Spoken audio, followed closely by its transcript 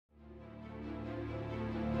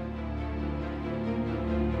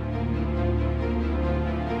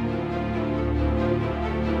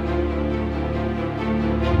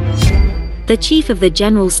The Chief of the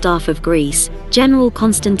General Staff of Greece, General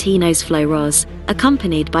Konstantinos Fleuros,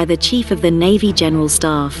 accompanied by the Chief of the Navy General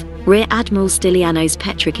Staff, Rear Admiral Stylianos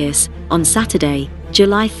Petrikis, on Saturday,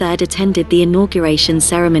 July 3, attended the inauguration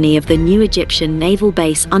ceremony of the new Egyptian naval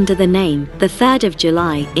base under the name, the 3rd of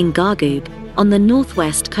July, in Gargoub, on the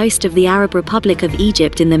northwest coast of the Arab Republic of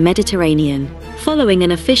Egypt in the Mediterranean, following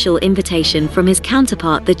an official invitation from his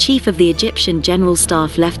counterpart, the Chief of the Egyptian General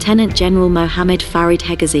Staff, Lieutenant General Mohammed Farid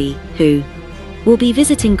Hegazi, who will be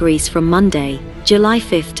visiting Greece from Monday, July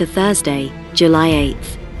 5 to Thursday, July 8.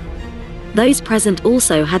 Those present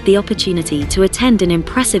also had the opportunity to attend an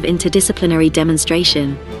impressive interdisciplinary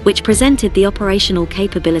demonstration, which presented the operational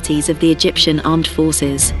capabilities of the Egyptian armed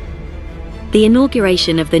forces. The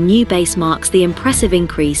inauguration of the new base marks the impressive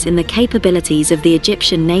increase in the capabilities of the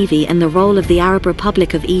Egyptian Navy and the role of the Arab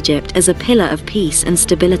Republic of Egypt as a pillar of peace and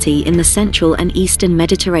stability in the Central and Eastern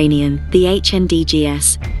Mediterranean, the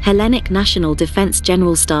HNDGS, Hellenic National Defense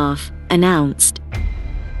General Staff, announced.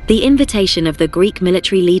 The invitation of the Greek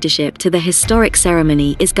military leadership to the historic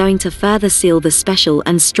ceremony is going to further seal the special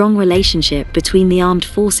and strong relationship between the armed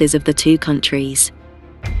forces of the two countries.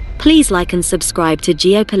 Please like and subscribe to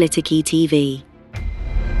GEOPOLITIKI TV.